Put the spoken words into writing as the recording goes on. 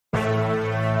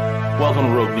Welcome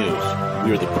to Rogue News.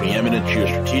 We are the preeminent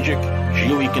geostrategic,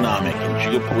 geoeconomic, and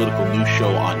geopolitical news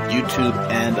show on YouTube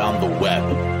and on the web.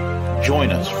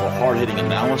 Join us for hard-hitting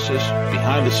analysis,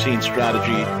 behind-the-scenes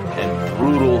strategy, and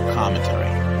brutal commentary.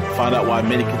 Find out why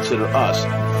many consider us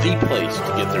the place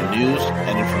to get their news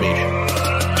and information.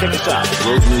 Check us out at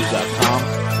roguenews.com.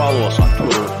 Follow us on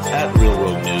Twitter at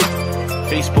RealRogueNews,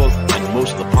 Facebook, and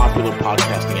most of the popular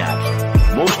podcasting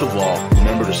apps. Most of all,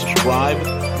 remember to subscribe,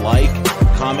 like,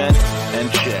 comment,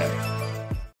 and share.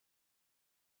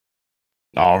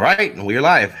 All right, we're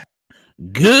live.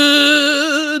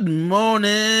 Good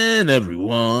morning,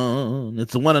 everyone.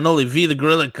 It's the one and only V, the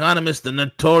Guerrilla Economist, the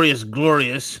notorious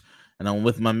Glorious, and I'm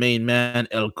with my main man,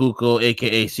 El Cuco,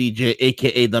 a.k.a. CJ,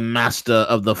 a.k.a. the master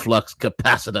of the flux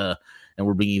capacitor, and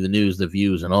we're bringing you the news, the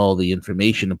views, and all the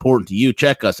information important to you.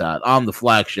 Check us out on the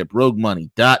flagship,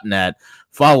 roguemoney.net.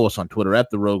 Follow us on Twitter at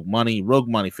the Rogue Money,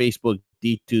 Facebook,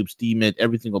 DTube, Steemit,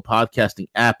 every single podcasting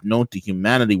app known to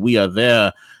humanity. We are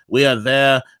there. We are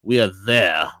there. We are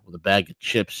there with a bag of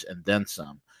chips and then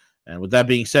some. And with that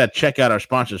being said, check out our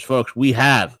sponsors, folks. We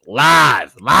have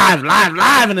live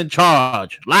and in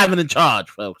charge. Live and in charge,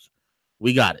 folks.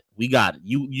 We got it. We got it.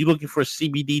 You looking for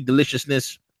CBD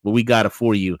deliciousness? Well, we got it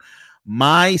for you.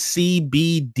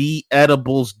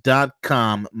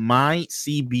 mycbdedibles.com.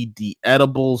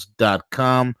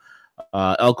 mycbdedibles.com.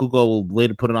 El Cuco will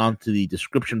later put it onto the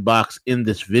description box in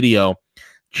this video.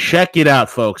 Check it out,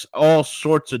 folks. All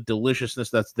sorts of deliciousness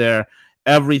that's there.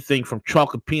 Everything from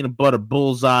chocolate peanut butter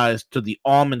bullseyes to the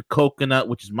almond coconut,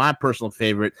 which is my personal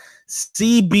favorite,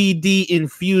 CBD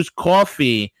infused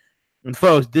coffee. And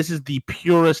folks, this is the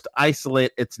purest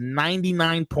isolate. It's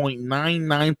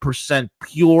 99.99%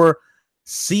 pure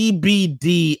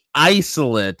CBD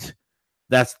isolate.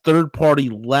 That's third-party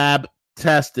lab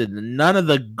tested. None of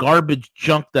the garbage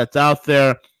junk that's out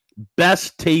there.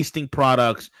 Best tasting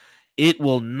products. It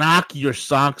will knock your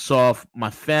socks off. My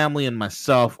family and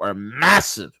myself are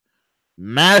massive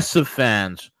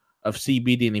fans of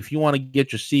CBD. And if you want to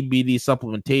get your CBD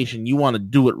supplementation, you want to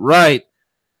do it right,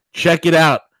 check it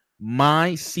out.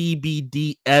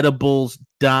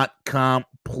 mycbdedibles.com.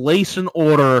 Place an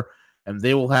order, and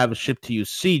they will have it shipped to you.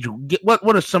 Siege,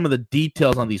 what are some of the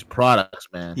details on these products,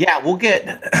 man? Yeah, we're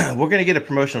going to get a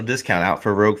promotional discount out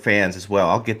for Rogue fans as well.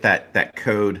 I'll get that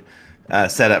code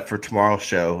set up for tomorrow's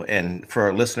show. And for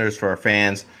our listeners, for our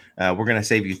fans, we're going to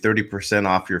save you 30%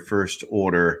 off your first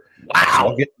order.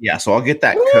 Wow. So I'll get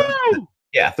that code.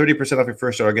 Yeah, 30% off your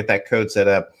first order. I'll get that code set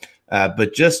up.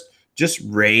 But just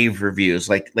rave reviews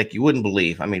like you wouldn't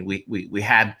believe. I mean, we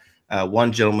had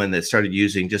one gentleman that started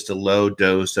using just a low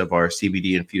dose of our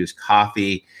CBD infused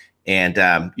coffee. And,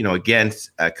 again,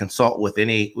 consult with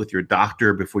your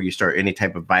doctor before you start any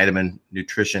type of vitamin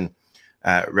nutrition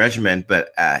regimen.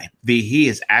 But he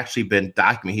has actually been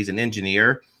documenting. He's an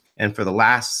engineer. And for the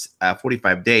last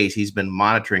 45 days, he's been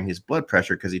monitoring his blood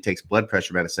pressure because he takes blood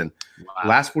pressure medicine. Wow.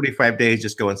 Last 45 days,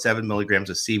 just going 7 milligrams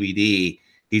of CBD,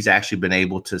 he's actually been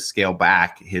able to scale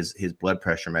back his blood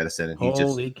pressure medicine. And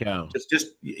holy cow.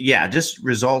 Just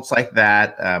results like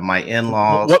that. My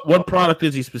in-laws. What product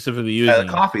is he specifically using?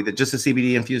 Coffee, just a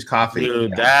CBD infused coffee.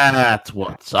 Dude, that's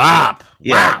what's up.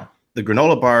 Yeah. Wow. The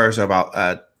granola bars are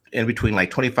about in between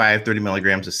like 25, 30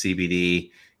 milligrams of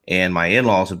CBD. And my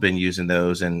in-laws have been using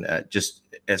those. And just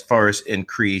as far as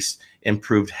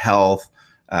improved health,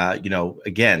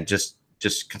 again, just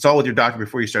consult with your doctor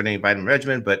before you start any vitamin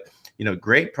regimen. But,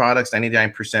 great products,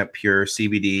 99% pure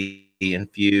CBD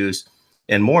infused.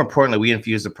 And more importantly, we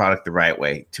infuse the product the right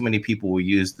way. Too many people will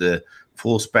use the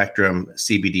full spectrum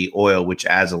CBD oil, which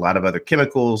adds a lot of other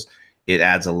chemicals. It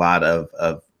adds a lot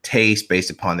of taste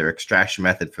based upon their extraction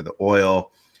method for the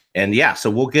oil. And so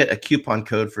we'll get a coupon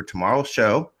code for tomorrow's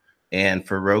show. And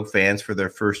for Rogue fans, for their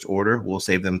first order, we'll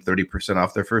save them 30%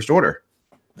 off their first order.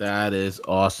 That is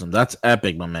awesome. That's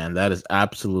epic, my man. That is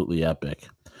absolutely epic.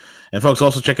 And folks,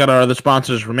 also check out our other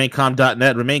sponsors,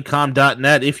 RemainCalm.net.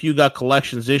 RemainCalm.net. If you got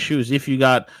collections issues, if you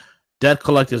got debt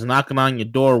collectors knocking on your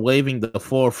door, waving the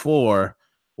 4-4,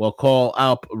 well, call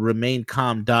up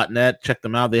RemainCalm.net. Check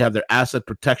them out. They have their asset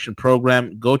protection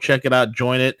program. Go check it out.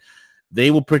 Join it. They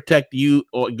will protect you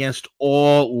against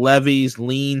all levies,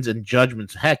 liens, and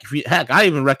judgments. Heck, I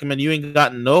even recommend you ain't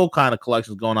got no kind of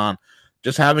collections going on.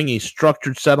 Just having a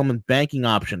structured settlement banking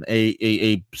option,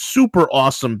 a super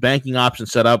awesome banking option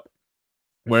set up,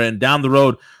 wherein down the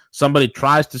road, somebody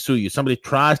tries to sue you, somebody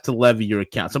tries to levy your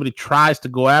account, somebody tries to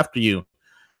go after you.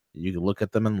 You can look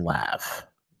at them and laugh.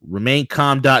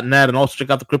 RemainCalm.net, and also check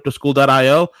out the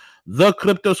CryptoSchool.io.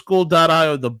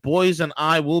 TheCryptoSchool.io. The boys and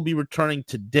I will be returning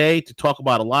today to talk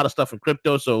about a lot of stuff in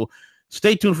crypto. So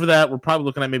Stay tuned for that. We're probably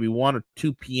looking at maybe 1 or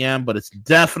 2 p.m., but it's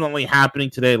definitely happening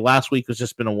today. Last week has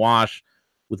just been a wash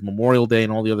with Memorial Day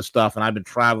and all the other stuff, and I've been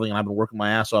traveling and I've been working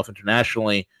my ass off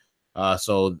internationally.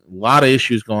 So a lot of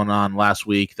issues going on last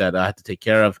week that I had to take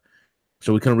care of.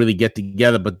 So we couldn't really get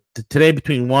together. But today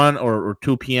between 1 or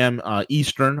 2 p.m.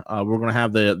 Eastern, we're going to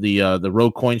have the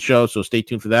Road Coin Show. So stay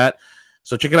tuned for that.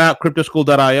 So check it out,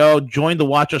 cryptoschool.io. Join the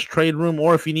Watch Us Trade Room,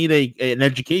 or if you need an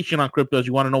education on cryptos,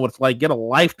 you want to know what it's like, get a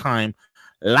lifetime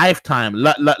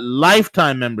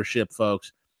membership,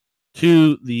 folks,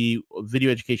 to the video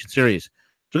education series.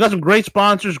 So we got some great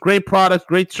sponsors, great products,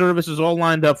 great services all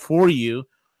lined up for you,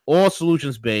 all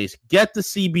solutions-based. Get the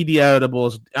CBD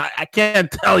edibles. I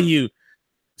can't tell you.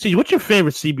 See, what's your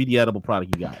favorite CBD edible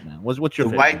product you got, man? What's your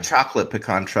favorite? White chocolate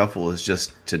pecan truffle is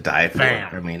just to die for.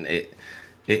 Bam. I mean,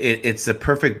 it's a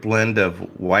perfect blend of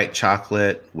white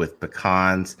chocolate with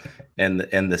pecans, and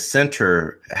the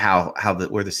center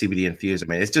where the CBD infused. I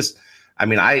mean, it's just. I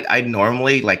mean, I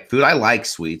normally like food. I like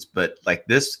sweets, but like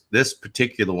this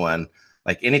particular one,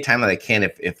 like anytime that I can,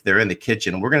 if they're in the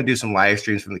kitchen, we're gonna do some live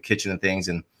streams from the kitchen and things,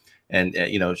 and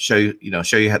show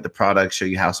you how the products, show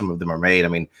you how some of them are made. I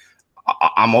mean,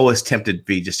 I'm always tempted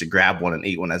to grab one and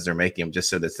eat one as they're making them, just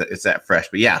so that it's that fresh.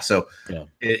 But yeah, so yeah.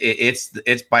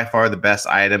 It's by far the best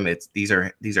item. These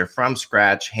are from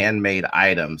scratch, handmade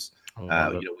items.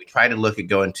 We try to look at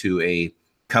going to a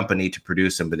company to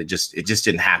produce them, but it just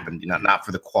didn't happen. Not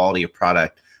for the quality of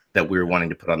product that we were wanting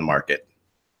to put on the market.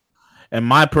 And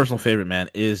my personal favorite, man,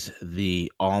 is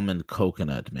the almond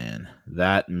coconut, man.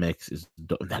 That mix is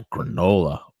that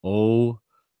granola. Oh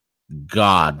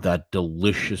God, that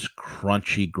delicious,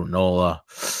 crunchy granola,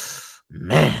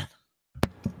 man.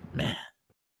 All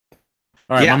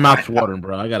right, my mouth's watering,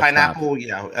 bro. I got pineapple.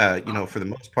 For the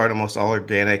most part, almost all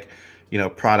organic,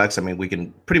 products. I mean, we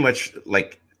can pretty much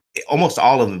almost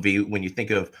all of them be when you think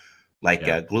of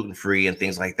gluten-free and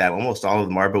things like that. Almost all of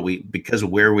them are, but because of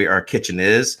where our kitchen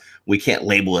is, we can't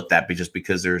label it that just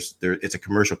because it's a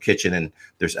commercial kitchen and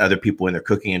there's other people in there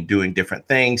cooking and doing different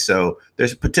things. So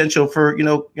there's potential for,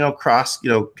 cross,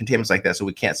 contaminants like that. So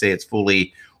we can't say it's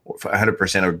fully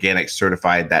 100% organic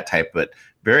certified, that type, but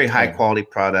very high quality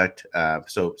product.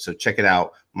 So check it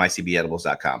out,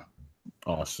 mycbedibles.com.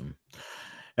 Awesome.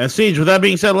 And Siege, with that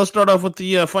being said, let's start off with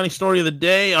the funny story of the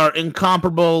day. Our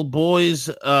incomparable boys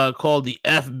called the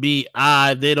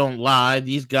FBI. They don't lie.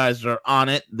 These guys are on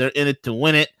it. They're in it to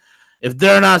win it. If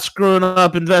they're not screwing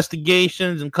up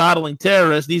investigations and coddling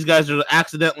terrorists, these guys are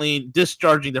accidentally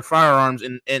discharging their firearms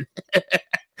in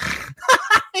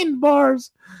in bars.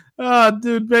 Oh,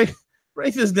 dude, break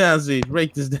this down, Siege.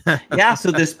 Break this down. Yeah, so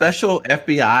this special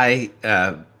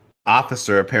FBI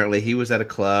officer, apparently he was at a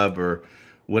club or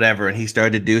whatever, and he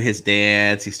started to do his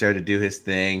dance, he started to do his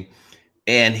thing,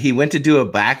 and he went to do a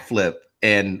backflip,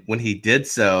 and when he did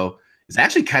so, it's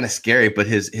actually kind of scary, but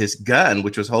his gun,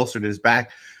 which was holstered in his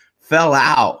back, fell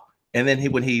out, and then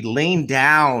when he leaned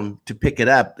down to pick it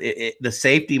up, the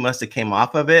safety must have came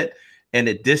off of it, and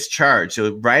it discharged.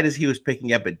 So right as he was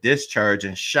picking up, it discharged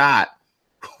and shot.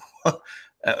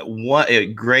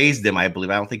 It grazed them, I believe.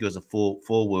 I don't think it was a full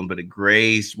wound, but it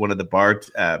grazed one of the bar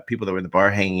people that were in the bar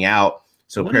hanging out.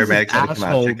 So paramedics had to come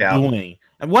out and check out.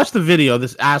 And watch the video of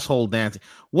this asshole dancing.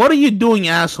 What are you doing,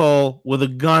 asshole, with a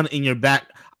gun in your back?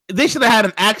 They should have had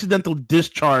an accidental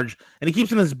discharge, and he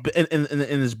keeps it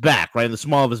in his back, right, in the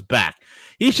small of his back.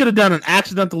 He should have done an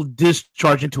accidental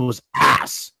discharge into his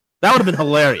ass. That would have been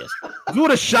hilarious. If he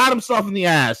would have shot himself in the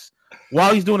ass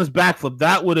while he's doing his backflip,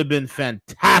 that would have been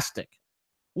fantastic.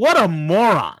 What a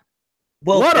moron.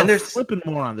 Well, what a flipping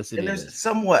moron this is. And there's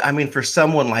somewhat, I mean, for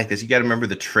someone like this, you got to remember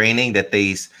the training that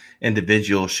these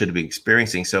individuals should be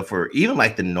experiencing. So for even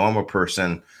like the normal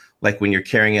person, like when you're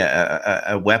carrying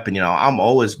a weapon, I'm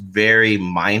always very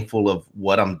mindful of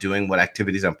what I'm doing, what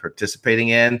activities I'm participating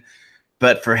in.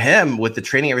 But for him, with the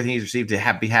training, everything he's received,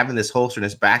 to be having this holster in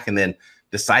his back and then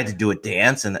decide to do a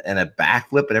dance and a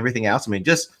backflip and everything else, I mean,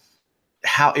 just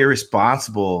how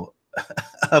irresponsible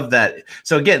of that.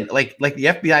 So again, like the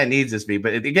FBI needs this,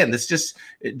 but again,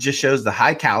 it just shows the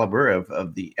high caliber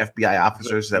of the FBI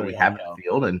officers that we have in the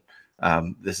field, and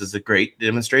this is a great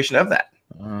demonstration of that.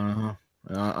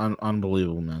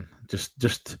 Unbelievable, man.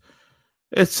 Just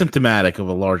it's symptomatic of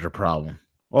a larger problem.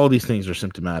 All these things are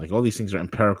symptomatic. All these things are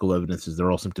empirical evidences.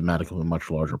 They're all symptomatic of a much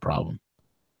larger problem.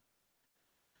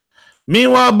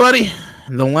 Meanwhile, buddy,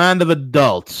 in the land of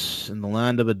adults,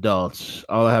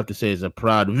 all I have to say is a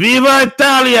proud Viva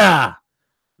Italia!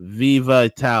 Viva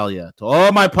Italia. To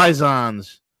all my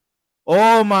paisans,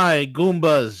 all my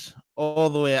Goombas, all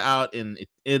the way out in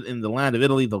the land of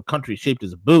Italy, the country shaped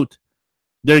as a boot.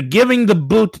 They're giving the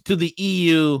boot to the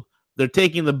EU. They're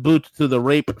taking the boot to the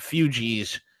rape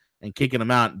refugees and kicking them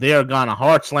out. They are gone a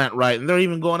hard slant right, and they're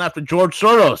even going after George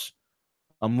Soros.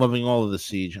 I'm loving all of the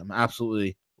siege. I'm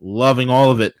absolutely loving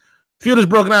all of it. Feud is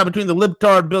broken out between the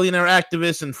libtard billionaire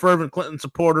activist and fervent Clinton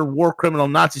supporter, war criminal,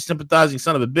 Nazi sympathizing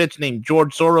son of a bitch named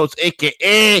George Soros,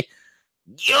 a.k.a.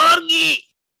 Georgi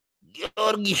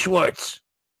Schwartz,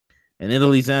 and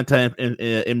Italy's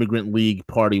anti-immigrant League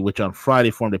Party, which on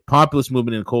Friday formed a populist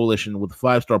movement in coalition with the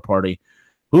Five-Star Party,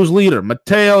 whose leader,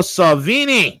 Matteo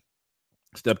Salvini,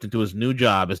 stepped into his new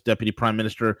job as Deputy Prime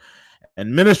Minister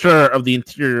and Minister of the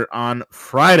Interior on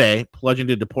Friday, pledging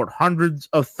to deport hundreds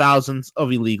of thousands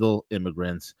of illegal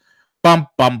immigrants. Bum,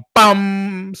 bum,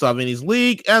 bum. Salvini's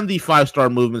League and the Five-Star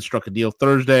Movement struck a deal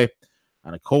Thursday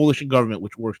on a coalition government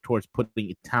which works towards putting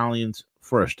Italians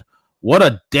first. What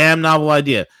a damn novel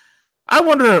idea. I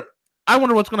wonder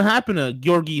what's going to happen to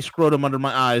Georgi Scrotum under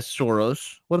my eyes,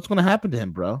 Soros. What's going to happen to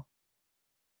him, bro?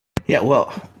 Yeah,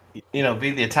 well, the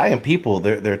Italian people,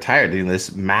 they're tired of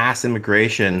this mass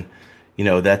immigration,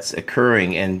 that's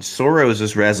occurring. And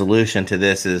Soros' resolution to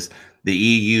this is the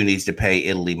EU needs to pay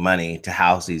Italy money to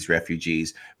house these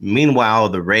refugees. Meanwhile,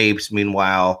 the rapes, the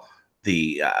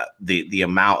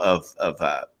amount of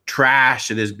trash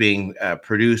that is being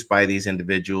produced by these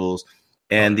individuals.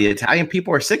 And the Italian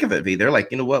people are sick of it, V. They're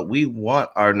like, you know what? We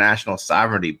want our national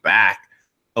sovereignty back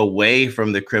away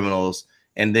from the criminals.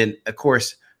 And then, of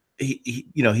course,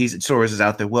 Soros is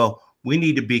out there. Well, we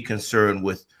need to be concerned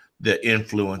with the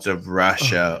influence of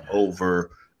Russia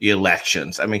over the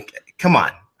elections. I mean, come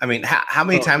on. I mean, how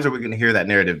many times are we going to hear that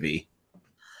narrative, V?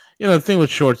 The thing with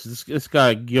Shorts, this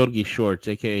guy, Georgi Shorts,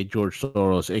 a.k.a. George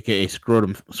Soros, a.k.a.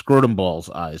 Scrotum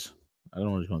Balls Eyes. I don't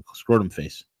know what he's going to call Scrotum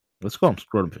Face. Let's call him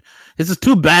Scrotum Face. He has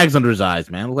 2 bags under his eyes,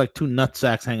 man. Look like 2 nut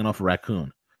sacks hanging off a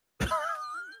raccoon.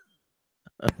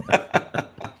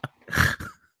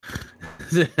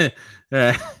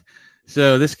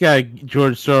 So this guy,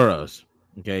 George Soros,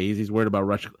 okay, he's worried about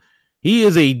Russia. He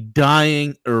is a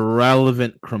dying,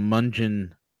 irrelevant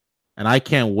curmudgeon, and I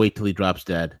can't wait till he drops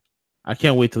dead.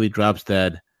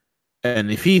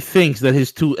 And if he thinks that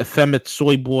his 2 effeminate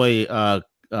soy boy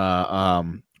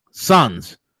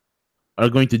sons are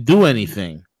going to do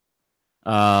anything,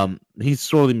 he's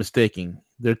sorely mistaken.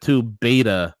 They're too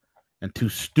beta and too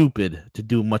stupid to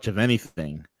do much of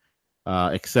anything,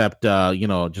 except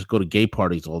just go to gay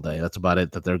parties all day. That's about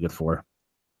it that they're good for.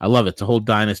 I love it. It's a whole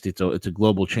dynasty. It's a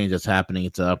global change that's happening.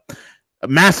 It's a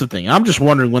massive thing. I'm just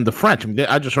wondering when the French.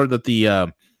 I just heard that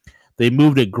they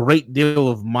moved a great deal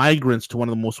of migrants to one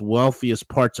of the most wealthiest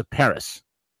parts of Paris.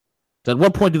 So at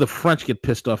what point do the French get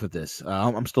pissed off at this?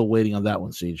 I'm still waiting on that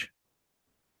one, Siege.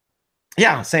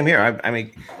 Yeah, same here. I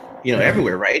mean,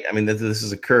 everywhere, right? I mean, this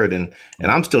has occurred, and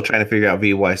I'm still trying to figure out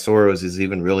why Soros is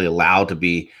even really allowed to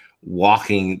be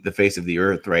walking the face of the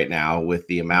earth right now with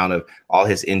the amount of all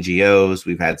his NGOs.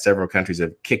 We've had several countries that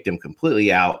have kicked him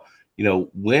completely out.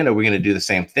 When are we going to do the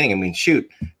same thing? I mean, shoot,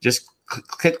 just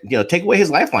take away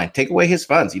his lifeline, take away his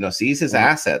funds, seize his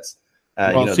assets.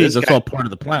 That's all part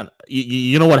of the plan.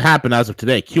 You know what happened as of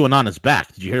today? QAnon is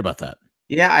back. Did you hear about that?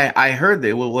 Yeah, I heard that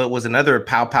it was another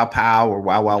pow, pow, pow, or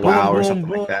wow, wow, wow, or something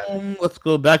like that. Let's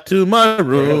go back to my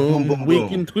room. Boom, boom, we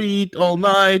can tweet all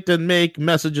night and make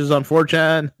messages on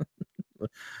 4chan.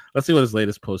 Let's see what his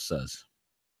latest post says.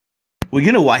 Well,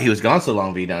 you know why he was gone so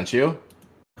long, V, don't you?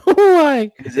 Why?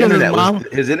 His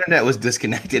internet was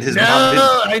disconnected.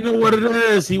 I know what it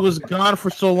is. He was gone for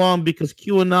so long because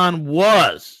QAnon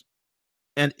was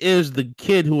and is the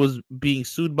kid who was being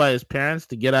sued by his parents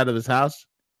to get out of his house.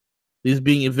 He's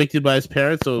being evicted by his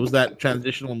parents, so it was that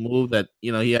transitional move that,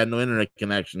 he had no internet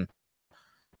connection.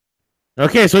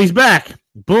 Okay, so he's back.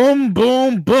 Boom,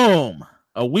 boom, boom.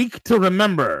 A week to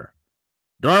remember.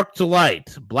 Dark to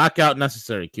light. Blackout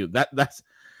necessary. Cute. That's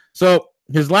so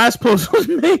his last post was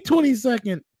May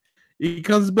 22nd. He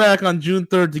comes back on June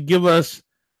 3rd to give us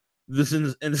this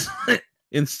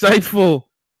insightful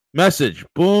message.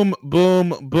 Boom,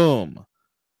 boom, boom.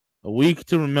 A week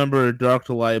to remember. Dark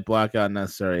to light. Blackout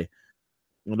necessary.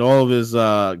 And all of his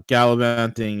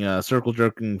gallivanting,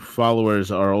 circle-jerking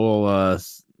followers are all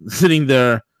sitting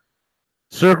there,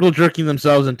 circle-jerking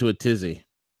themselves into a tizzy.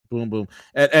 Boom, boom.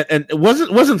 And wasn't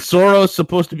Soros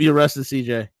supposed to be arrested,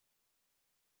 CJ?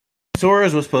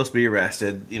 Soros was supposed to be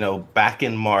arrested, back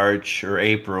in March or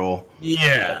April.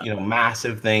 Yeah.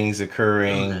 Massive things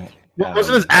occurring.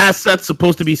 Wasn't his assets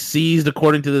supposed to be seized,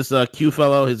 according to this Q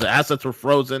fellow? His assets were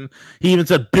frozen. He even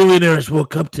said billionaires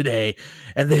woke up today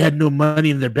and they had no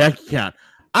money in their bank account.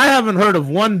 I haven't heard of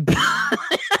one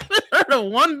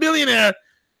billionaire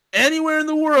anywhere in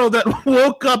the world that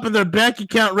woke up and their bank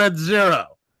account read 0.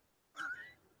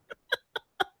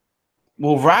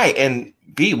 Well, right, and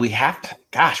B, we have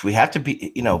to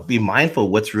be mindful of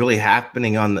what's really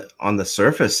happening on the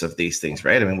surface of these things,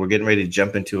 right? I mean, we're getting ready to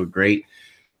jump into a great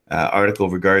article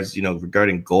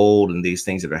regarding gold and these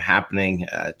things that are happening.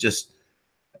 Just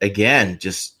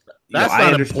that's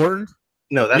not important.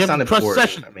 No, that's not important.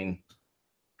 Trust Sessions. I mean,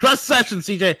 trust Sessions,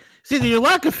 CJ. CJ, your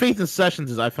lack of faith in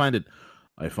Sessions I find it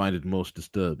most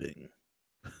disturbing.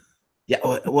 Yeah,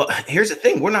 well, here's the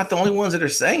thing: we're not the only ones that are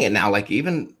saying it now. Like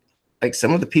even like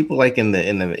some of the people like in the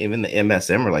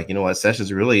MSM are like, you know what,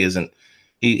 Sessions really isn't.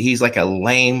 He's like a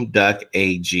lame duck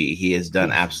AG. He has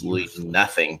done absolutely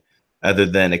nothing other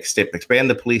than expand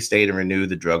the police state and renew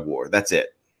the drug war. That's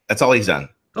it. That's all he's done.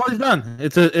 All he's done.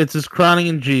 It's his crowning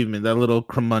achievement. That little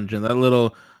curmudgeon. That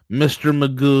little Mr.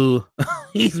 Magoo.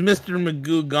 He's Mr.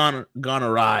 Magoo gone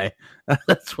awry.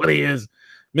 That's what he is.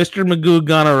 Mr. Magoo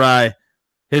gone awry.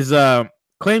 His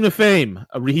claim to fame,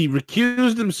 he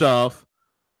recused himself,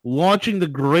 launching the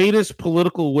greatest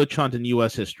political witch hunt in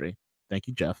U.S. history. Thank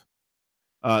you, Jeff.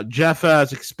 Jeff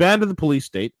has expanded the police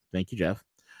state. Thank you, Jeff.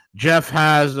 Jeff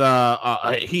has,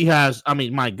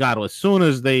 my God, as soon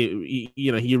as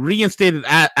he reinstated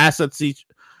civil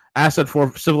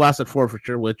asset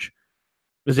forfeiture, which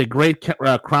is a great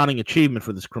crowning achievement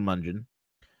for this curmudgeon.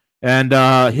 And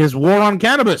his war on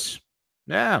cannabis.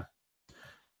 Yeah.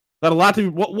 Got a lot to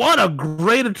be. What a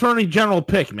great attorney general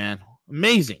pick, man!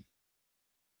 Amazing.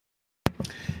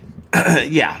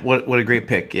 Yeah, what a great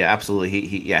pick. Yeah, absolutely.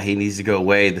 He needs to go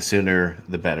away. The sooner,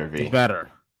 the better. V. The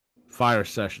better. Fire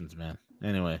Sessions, man.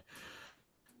 Anyway,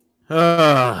 all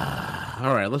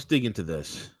right. Let's dig into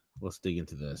this.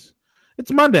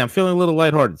 It's Monday. I'm feeling a little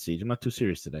lighthearted, Siege. I'm not too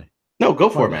serious today. No, go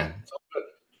for it, man.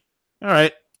 All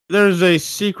right. There's a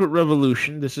secret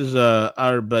revolution. This is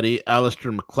our buddy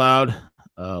Alistair McLeod.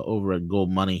 Over at Gold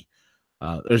Money.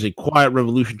 There's a quiet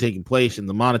revolution taking place in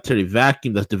the monetary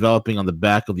vacuum that's developing on the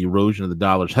back of the erosion of the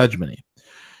dollar's hegemony.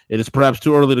 It is perhaps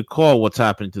too early to call what's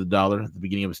happening to the dollar at the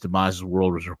beginning of its demise as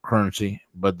world reserve currency,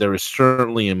 but there is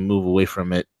certainly a move away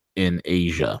from it in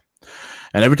Asia.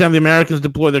 And every time the Americans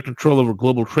deploy their control over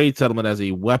global trade settlement as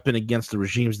a weapon against the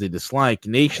regimes they dislike,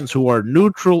 nations who are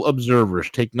neutral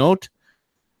observers take note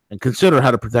and consider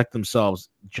how to protect themselves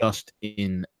just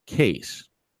in case.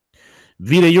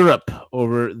 Viva Europe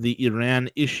over the Iran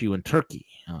issue in Turkey.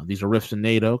 These are rifts in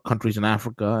NATO. Countries in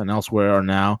Africa and elsewhere are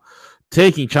now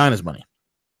taking China's money.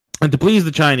 And to please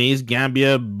the Chinese,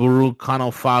 Gambia,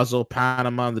 Burkina Faso,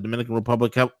 Panama, and the Dominican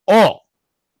Republic have all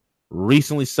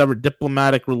recently severed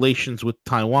diplomatic relations with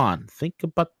Taiwan. Think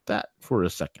about that for a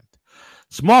second.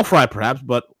 Small fry, perhaps,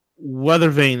 but weather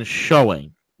vane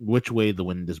showing which way the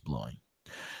wind is blowing.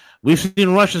 We've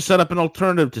seen Russia set up an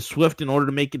alternative to SWIFT in order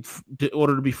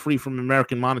to be free from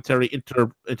American monetary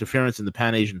interference in the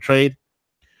Pan-Asian trade.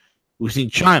 We've seen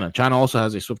China. China also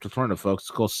has a SWIFT alternative, folks. It's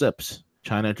called CIPS,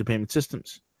 China Entertainment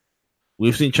Systems.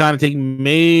 We've seen China taking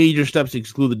major steps to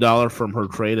exclude the dollar from her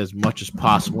trade as much as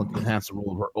possible and to enhance the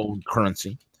role of her own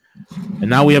currency. And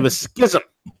now we have a schism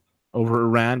over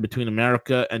Iran between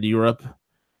America and Europe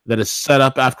that is set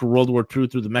up after World War II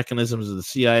through the mechanisms of the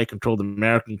CIA-controlled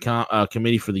American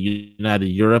Committee for the United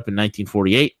Europe in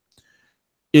 1948.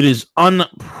 It is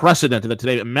unprecedented that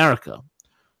today America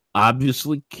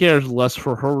obviously cares less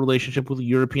for her relationship with the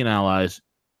European allies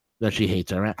than she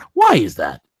hates Iran. Why is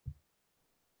that?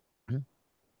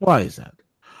 Why is that?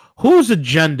 Whose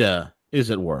agenda is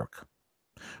at work?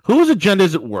 Whose agenda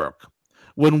is at work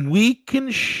when we can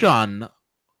shun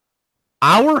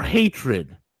our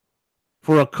hatred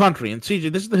for a country? And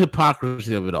CJ, this is the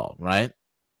hypocrisy of it all, right?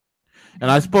 And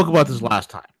I spoke about this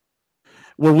last time,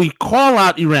 where we call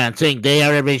out Iran saying they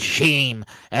are a regime,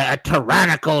 a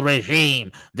tyrannical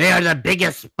regime. They are the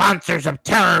biggest sponsors of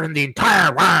terror in the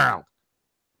entire world.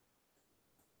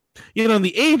 You know, in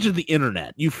the age of the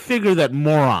internet, you figure that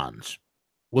morons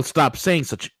will stop saying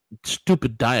such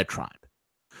stupid diatribe.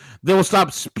 They will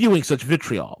stop spewing such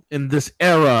vitriol in this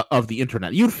era of the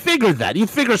internet. You'd figure that. You'd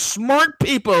figure smart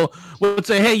people would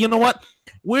say, hey, you know what?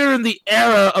 We're in the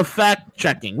era of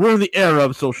fact-checking. We're in the era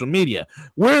of social media.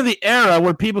 We're in the era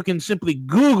where people can simply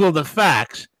Google the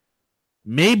facts.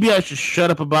 Maybe I should shut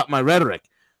up about my rhetoric.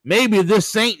 Maybe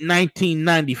this ain't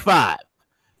 1995.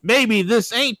 Maybe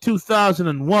this ain't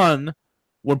 2001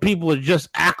 where people are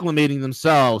just acclimating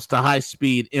themselves to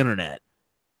high-speed internet.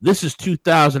 This is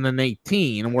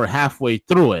 2018, and we're halfway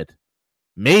through it.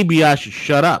 Maybe I should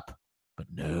shut up. But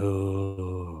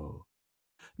no.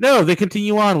 No, they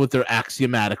continue on with their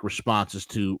axiomatic responses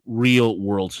to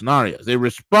real-world scenarios. They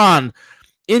respond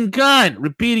in kind,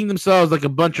 repeating themselves like a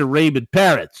bunch of rabid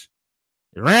parrots.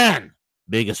 Iran,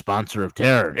 biggest sponsor of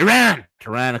terror. Iran,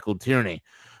 tyrannical tyranny.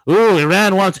 Ooh,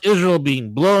 Iran wants Israel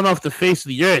being blown off the face of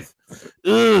the earth.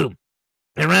 Ooh,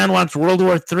 Iran wants World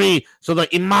War III so the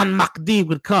Imam Mahdi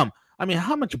would come. I mean,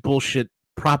 how much bullshit,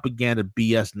 propaganda,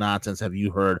 BS nonsense have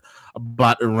you heard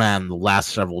about Iran the last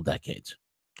several decades?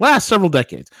 Some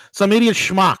idiot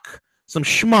some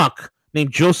schmuck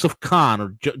named Joseph Kahn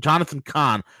or Jonathan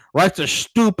Kahn writes a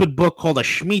stupid book called a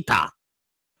Shemitah.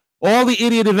 All the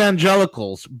idiot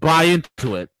evangelicals buy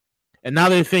into it. And now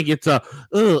they think it's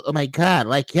oh my God,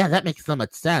 like, yeah, that makes so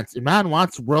much sense. Iran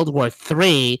wants World War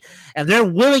III, and they're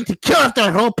willing to kill off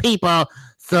their whole people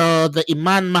so the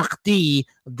Imam Mahdi,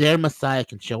 their Messiah,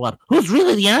 can show up. Who's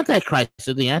really the Antichrist?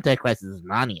 So the Antichrist is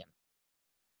Iranian.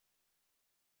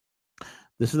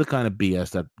 This is the kind of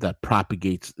BS that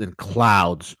propagates and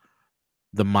clouds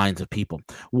the minds of people.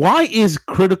 Why is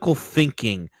critical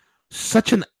thinking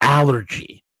such an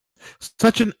allergy?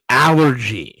 Such an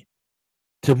allergy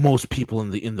to most people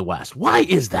in the West. Why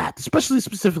is that?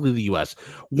 Specifically the U.S.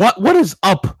 What is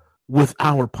up with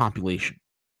our population?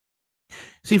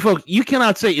 See, folks, you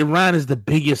cannot say Iran is the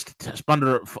biggest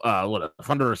funder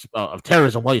of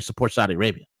terrorism while you support Saudi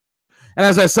Arabia. And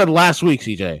as I said last week,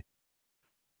 CJ,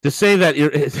 to say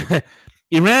that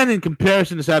Iran, in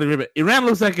comparison to Saudi Arabia, Iran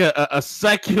looks like a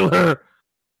secular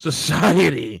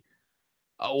society,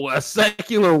 a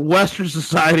secular Western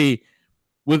society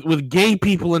with gay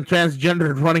people and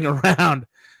transgendered running around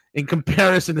in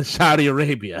comparison to Saudi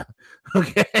Arabia.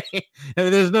 Okay?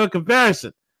 And there's no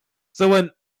comparison. So when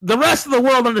the rest of the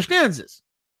world understands this,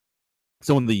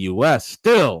 so when the U.S.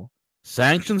 still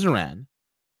sanctions Iran,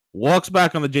 walks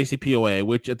back on the JCPOA,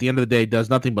 which at the end of the day does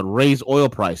nothing but raise oil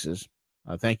prices.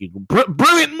 Thank you.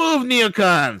 Brilliant move,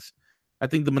 neocons. I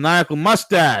think the maniacal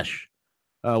mustache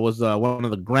was one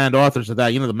of the grand authors of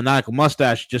that. You know, the maniacal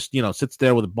mustache just, sits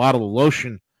there with a bottle of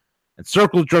lotion and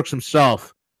circle jerks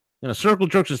himself. Circle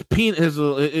jerks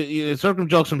circle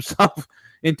jerks himself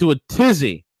into a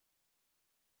tizzy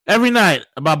every night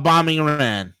about bombing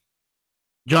Iran.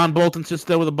 John Bolton sits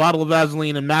there with a bottle of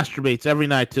Vaseline and masturbates every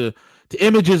night to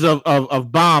images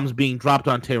of bombs being dropped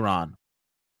on Tehran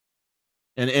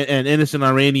and innocent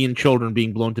Iranian children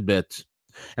being blown to bits.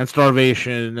 And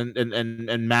starvation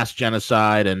and mass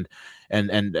genocide and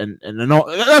all.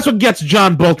 That's what gets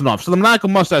John Bolton off. So the maniacal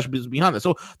mustache is behind this.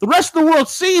 So the rest of the world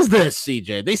sees this,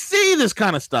 CJ. They see this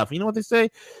kind of stuff. You know what they say?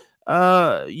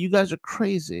 You guys are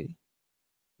crazy.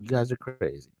 You guys are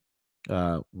crazy.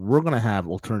 We're gonna have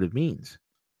alternative means.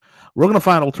 We're gonna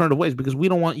find alternative ways because we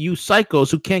don't want you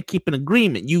psychos who can't keep an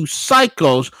agreement. You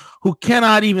psychos who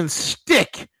cannot even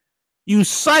stick. You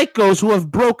psychos who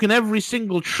have broken every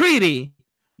single treaty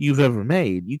you've ever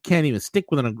made. You can't even stick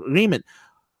with an agreement.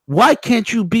 Why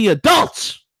can't you be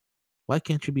adults? Why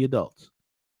can't you be adults?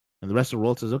 And the rest of the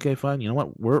world says, okay, fine. You know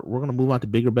what? We're going to move on to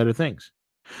bigger, better things.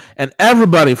 And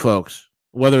everybody, folks,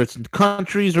 whether it's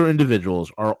countries or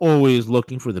individuals, are always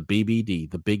looking for the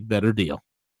BBD, the big, better deal.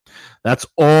 That's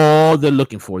all they're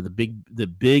looking for, the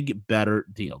big, better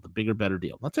deal, the bigger, better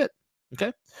deal. That's it.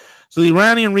 Okay, so the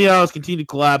Iranian rial has continued to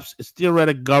collapse. Its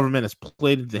theoretic government has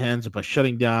played into the hands by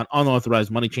shutting down unauthorized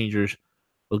money changers.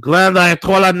 Grand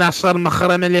Ayatollah Nasser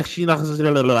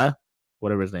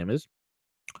whatever his name is,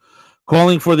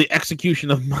 calling for the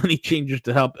execution of money changers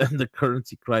to help end the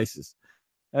currency crisis.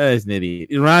 He's an idiot.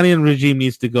 Iranian regime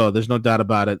needs to go. There's no doubt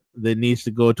about it. It needs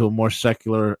to go to a more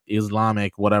secular,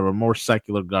 Islamic, whatever, more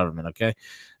secular government, okay?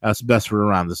 That's best for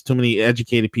Iran. There's too many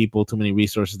educated people, too many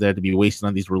resources there to be wasting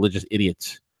on these religious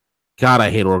idiots. God, I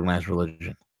hate organized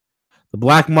religion. The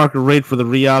black market rate for the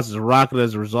rials has rocketed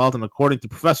as a result, and according to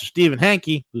Professor Stephen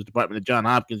Hankey, whose department at Johns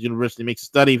Hopkins University makes a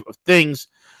study of things,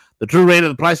 the true rate of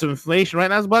the price of inflation right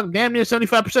now is about damn near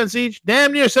 75%, Siege.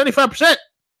 Damn near 75%.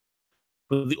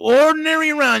 For the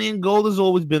ordinary Iranian, gold has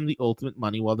always been the ultimate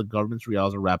money, while the government's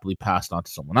rials are rapidly passed on to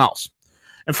someone else.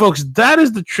 And folks, that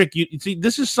is the trick. You see,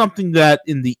 this is something that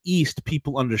in the East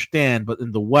people understand, but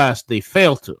in the West they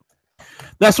fail to.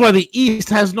 That's why the East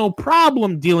has no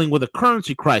problem dealing with a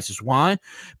currency crisis. Why?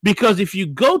 Because if you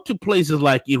go to places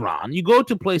like Iran, you go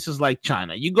to places like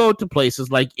China, you go to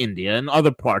places like India and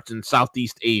other parts in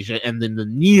Southeast Asia and then the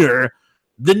near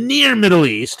Middle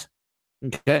East,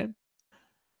 okay,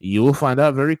 you will find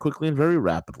out very quickly and very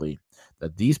rapidly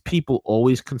that these people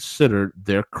always considered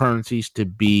their currencies to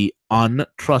be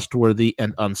untrustworthy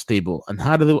and unstable. And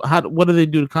what do they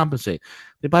do to compensate?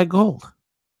 They buy gold.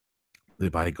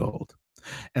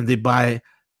 And they buy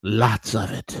lots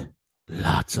of it.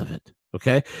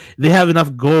 Okay? They have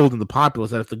enough gold in the populace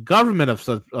that if the government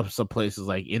of some places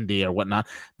like India or whatnot,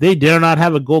 they dare not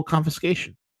have a gold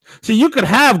confiscation. So you could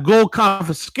have gold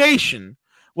confiscation,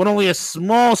 when only a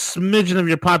small smidgen of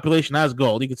your population has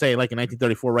gold. You could say, like in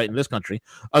 1934, right in this country,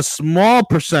 a small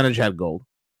percentage had gold.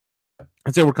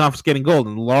 And say we're confiscating gold,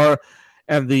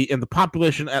 and the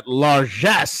population at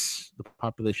largesse, the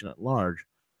population at large,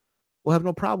 will have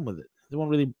no problem with it. There won't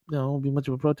really, won't be much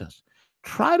of a protest.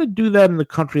 Try to do that in a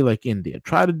country like India.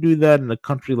 Try to do that in a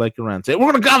country like Iran. Say,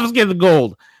 we're going to confiscate the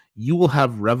gold. You will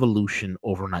have revolution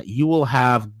overnight. You will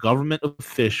have government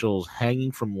officials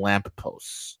hanging from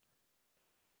lampposts.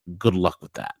 Good luck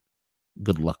with that.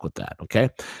 Good luck with that, okay?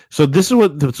 So this is so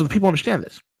the people understand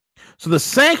this. So the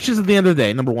sanctions at the end of the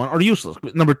day, number one, are useless.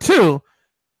 Number two,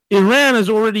 Iran is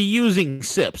already using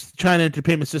SIPs, China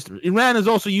Interpayment System. Iran is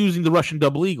also using the Russian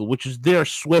Double Eagle, which is their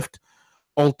SWIFT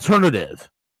alternative.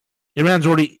 Iran's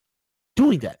already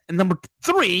doing that. And number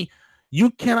three,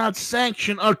 you cannot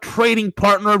sanction a trading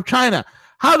partner of China.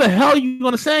 How the hell are you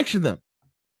going to sanction them?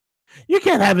 You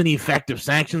can't have any effective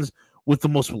sanctions with the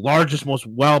largest, most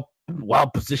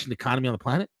well-positioned economy on the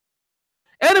planet.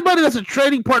 Anybody that's a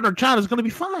trading partner of China is going to be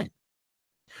fine.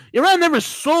 Iran never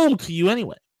sold to you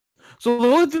anyway. So the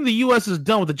only thing the U.S. has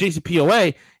done with the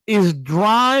JCPOA is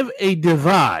drive a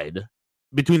divide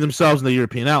between themselves and the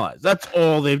European allies. That's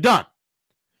all they've done.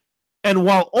 And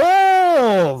while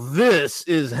all this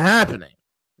is happening,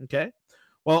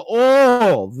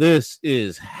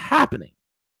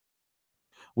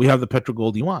 we have the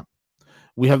Petrogold Yuan.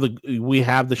 We have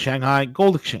the Shanghai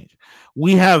Gold Exchange.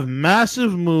 We have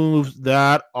massive moves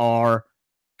that are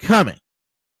coming.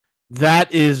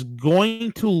 That is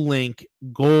going to link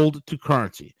gold to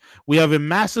currency. We have a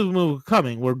massive move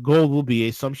coming where gold will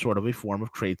be some sort of a form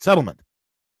of trade settlement.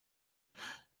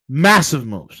 Massive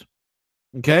moves.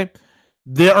 Okay?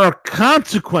 There are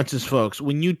consequences, folks,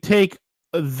 when you take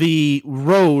the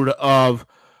road of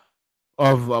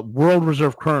world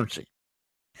reserve currency.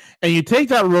 And you take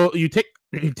that road, you take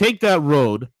that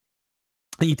road,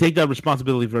 and you take that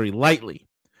responsibility very lightly.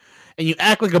 And you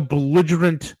act like a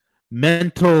belligerent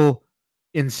mental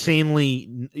psychopath,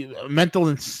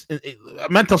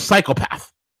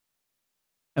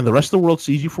 and the rest of the world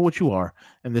sees you for what you are,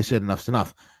 and they said enough's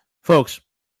enough. Folks,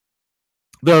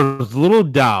 there's little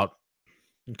doubt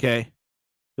at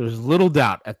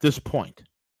this point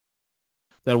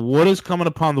that what is coming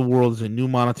upon the world is a new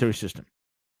monetary system.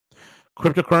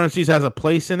 Cryptocurrencies has a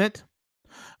place in it,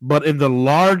 but in the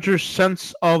larger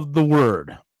sense of the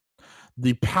word,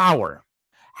 the power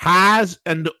has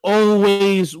and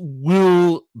always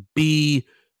will be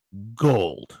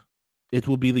gold. It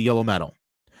will be the yellow metal.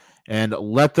 And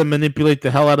let them manipulate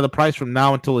the hell out of the price from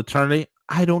now until eternity.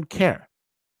 I don't care.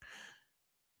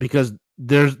 Because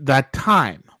there's that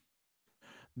time.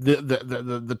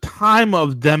 The time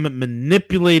of them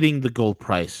manipulating the gold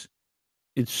price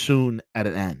is soon at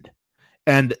an end.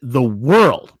 And the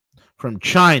world, from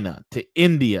China to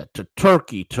India to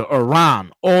Turkey to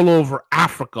Iran, all over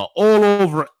Africa, all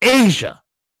over Asia,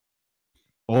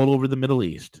 all over the Middle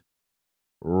East,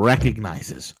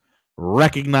 recognizes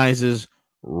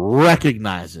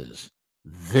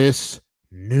this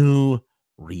new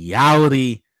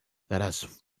reality that has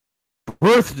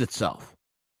birthed itself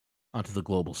onto the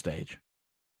global stage.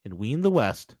 And we in the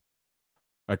West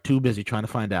are too busy trying to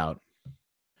find out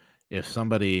if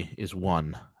somebody is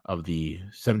one of the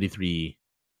 73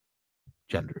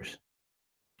 genders.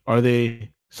 Are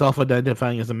they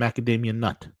self-identifying as a macadamia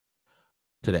nut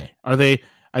today? Are they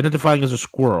identifying as a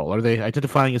squirrel? Are they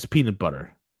identifying as peanut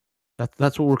butter?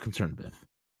 That's what we're concerned with.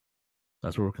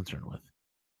 That's what we're concerned with.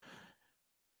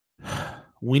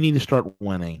 We need to start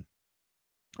winning,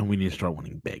 and we need to start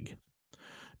winning big.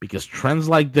 Because trends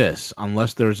like this,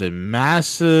 unless there's a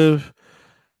massive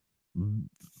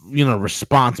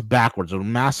response backwards, a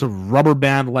massive rubber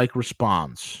band-like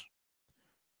response,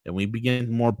 and we begin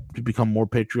to become more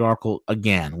patriarchal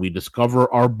again. We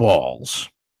discover our balls,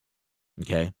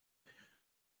 okay?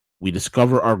 We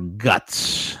discover our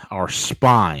guts, our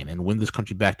spine, and win this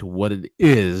country back to what it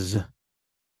is.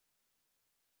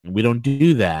 And we don't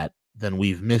do that, then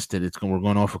we've missed it. We're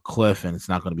going off a cliff, and it's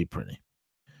not going to be pretty.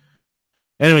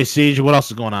 Anyway, Siege, what else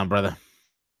is going on, brother?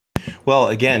 Well,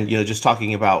 again, just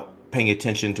talking about paying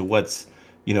attention to what's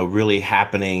really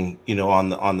happening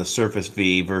on the surface,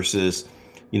 V, versus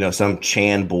some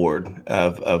Chan board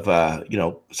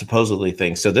of supposedly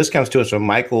things. So this comes to us from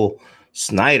Michael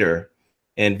Snyder,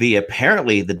 and V,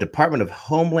 apparently the Department of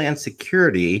Homeland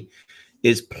Security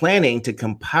is planning to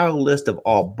compile a list of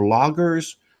all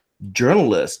bloggers,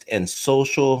 journalists, and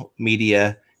social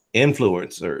media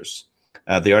influencers.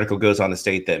 The article goes on to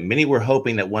state that many were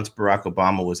hoping that once Barack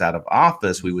Obama was out of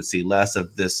office, we would see less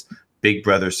of this Big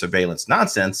Brother surveillance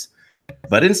nonsense,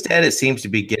 but instead it seems to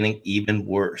be getting even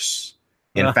worse.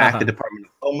 In fact, the Department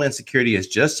of Homeland Security has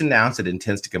just announced it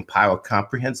intends to compile a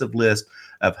comprehensive list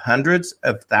of hundreds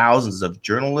of thousands of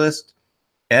journalists,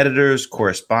 editors,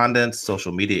 correspondents,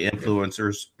 social media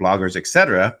influencers, bloggers,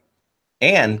 etc.,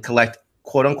 and collect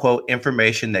quote unquote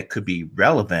information that could be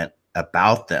relevant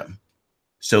about them.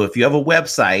 So if you have a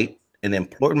website, an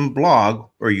important blog,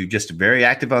 or you're just very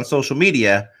active on social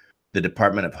media, the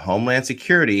Department of Homeland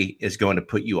Security is going to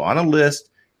put you on a list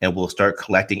and will start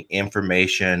collecting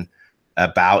information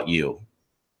about you.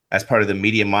 As part of the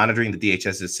media monitoring, the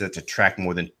DHS is set to track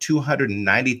more than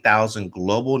 290,000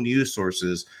 global news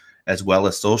sources, as well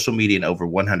as social media in over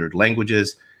 100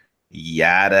 languages,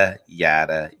 yada,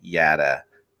 yada, yada.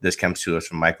 This comes to us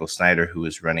from Michael Snyder, who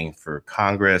is running for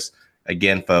Congress.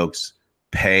 Again, folks,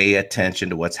 pay attention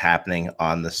to what's happening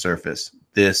on the surface.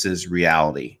 This is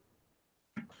reality.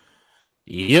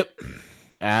 Yep.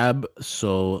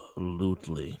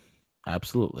 Absolutely.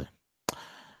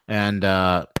 And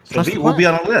so we'll be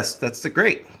on a list. That's the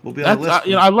great. We'll be on a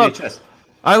list.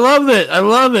 I love it. I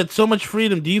love it. So much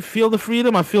freedom. Do you feel the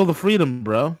freedom? I feel the freedom,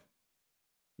 bro.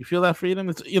 You feel that freedom?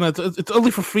 It's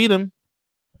only for freedom.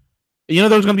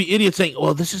 There's going to be idiots saying,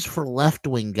 well, this is for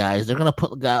left-wing guys. They're going to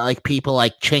put like people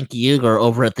like Cenk Uygur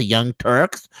over at the Young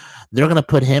Turks. They're going to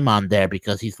put him on there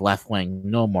because he's left-wing.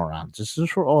 No, morons. This is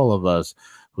for all of us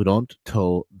who don't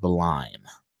toe the line.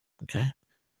 Okay?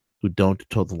 Who don't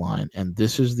toe the line. And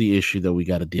this is the issue that we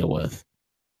got to deal with.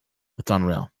 It's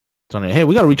unreal. Hey,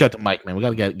 we got to reach out to Mike, man. We got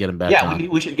to get him back on. Yeah,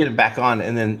 we should get him back on.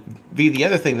 And then, the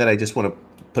other thing that I just want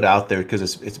to put out there,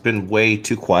 because it's been way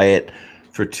too quiet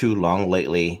for too long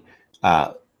lately.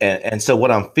 And so what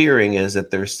I'm fearing is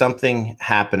that there's something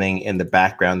happening in the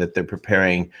background, that they're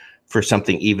preparing for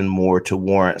something even more to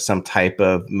warrant some type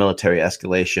of military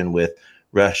escalation with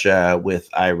Russia, with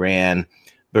Iran.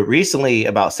 But recently,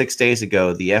 about 6 days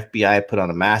ago, the FBI put on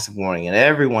a massive warning and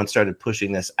everyone started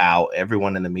pushing this out,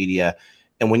 everyone in the media.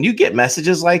 And when you get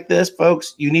messages like this,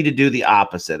 folks, you need to do the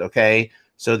opposite, okay?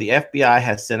 So the FBI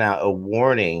has sent out a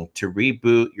warning to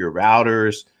reboot your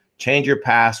routers, change your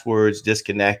passwords,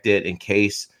 disconnect it in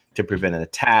case to prevent an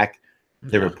attack.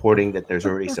 They're reporting that there's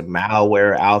already some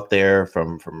malware out there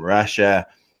from Russia.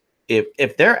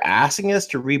 If they're asking us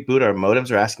to reboot our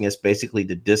modems, or asking us basically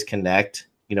to disconnect,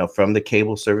 from the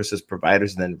cable services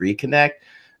providers and then reconnect,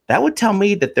 that would tell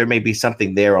me that there may be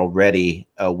something there already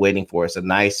waiting for us, a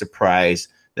nice surprise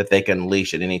that they can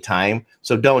unleash at any time.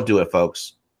 So don't do it,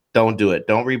 folks. Don't do it.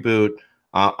 Don't reboot.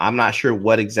 I'm not sure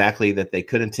what exactly that they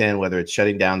could intend, whether it's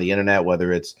shutting down the internet,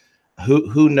 whether it's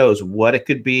who knows what it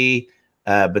could be.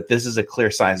 But this is a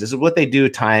clear sign. This is what they do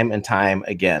time and time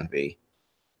again, V.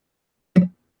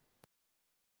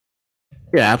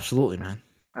 Yeah, absolutely, man.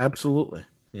 Absolutely.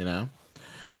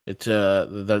 It's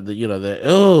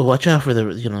watch out for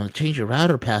the change your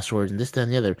router passwords and this, that,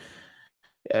 and the other.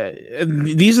 And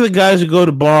these are the guys who go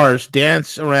to bars,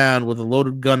 dance around with a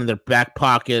loaded gun in their back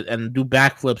pocket, and do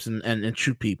backflips and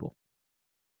shoot people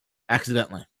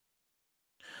accidentally.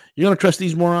 You're gonna trust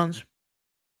these morons?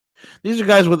 These are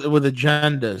guys with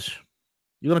agendas.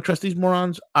 You're gonna trust these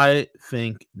morons? I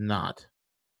think not.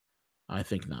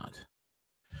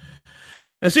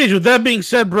 And Siege, with that being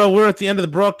said, bro, we're at the end of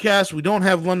the broadcast. We don't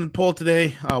have London Paul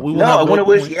today. I want to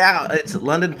wish. Yeah, it's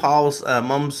London Paul's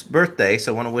mom's birthday,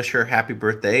 so I want to wish her happy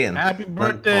birthday. And happy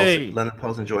birthday. London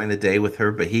Paul's enjoying the day with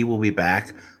her, but he will be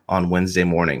back on Wednesday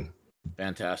morning.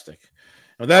 Fantastic.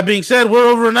 With that being said,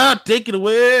 we're over and out. Take it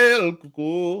away.